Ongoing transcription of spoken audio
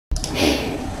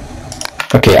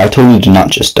Okay, I totally did not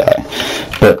just die.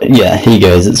 But yeah, hey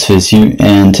guys, it's Fizzu,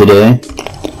 and today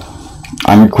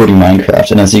I'm recording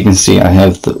Minecraft, and as you can see, I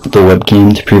have the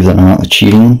webcam to prove that I'm not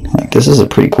cheating. Like, this is a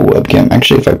pretty cool webcam.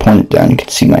 Actually, if I point it down, you can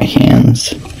see my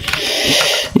hands.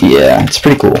 Yeah, it's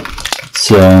pretty cool.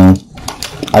 So,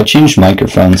 I changed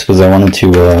microphones because I wanted to,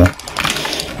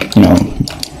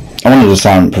 I wanted to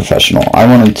sound professional. I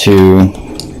wanted to,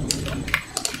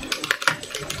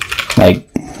 like,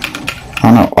 I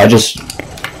don't know,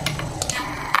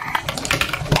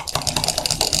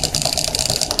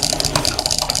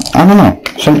 I don't know,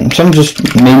 some just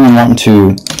made me want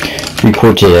to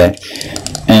record today.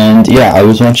 And yeah, I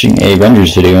was watching a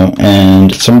renders video,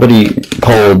 and somebody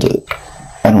called,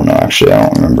 I don't know, actually, I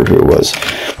don't remember who it was,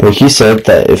 but he said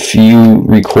that if you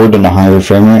record in a higher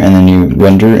frame rate and then you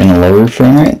render in a lower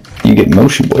frame rate, you get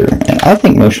motion blur. And I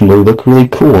think motion blur would look really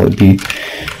cool. It'd be,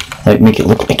 like, make it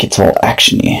look like it's all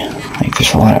actiony. Like,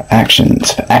 there's a lot of action.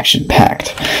 It's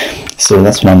action-packed. So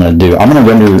that's what I'm going to do. I'm going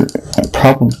to render,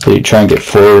 probably try and get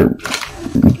 4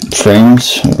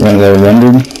 frames when they're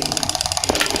rendered.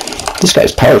 This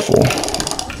guy's powerful.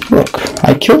 Look,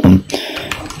 I killed him.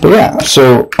 But yeah,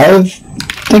 so I'm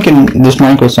thinking this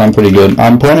mic will sound pretty good.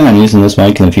 I'm planning on using this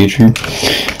mic in the future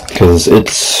because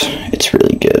it's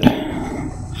really good.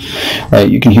 Right,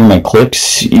 you can hear my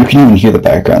clicks. You can even hear the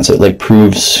background, so it like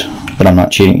proves that I'm not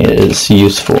cheating. It is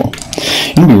useful.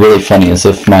 It would be really funny as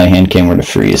if my hand cam were to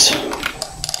freeze.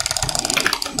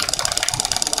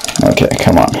 Okay,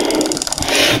 come on.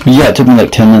 But yeah, it took me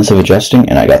like 10 minutes of adjusting,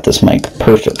 and I got this mic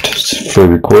perfect for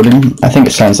recording. I think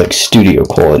it sounds like studio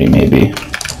quality, maybe.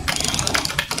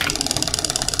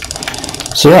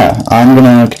 So yeah, I'm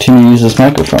gonna continue to use this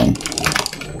microphone.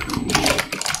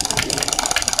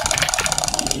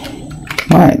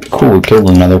 Alright, cool, we killed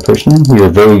another person. We are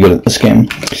very good at this game.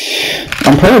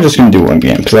 I'm probably just gonna do one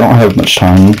game, because I don't have much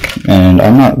time, and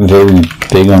I'm not very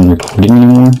big on recording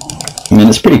anymore. I mean,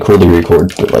 it's pretty cool to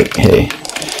record, but like, hey.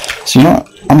 So you know what?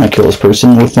 I'm gonna kill this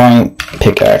person with my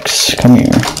pickaxe. Come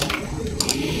here.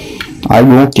 I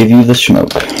will give you the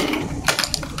smoke.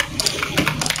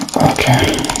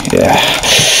 Okay, yeah.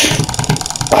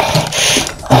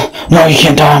 No, you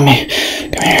can't die on me.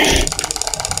 Come here.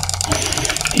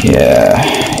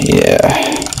 Yeah.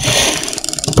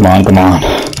 Come on.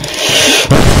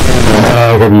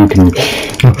 You can.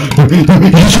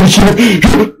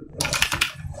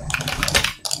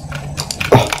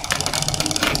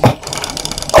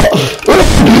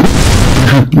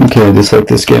 Okay, I dislike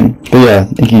this game. But yeah,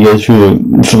 thank you guys for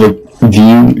the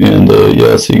view, and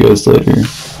yeah, see you guys later.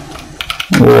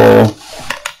 Well.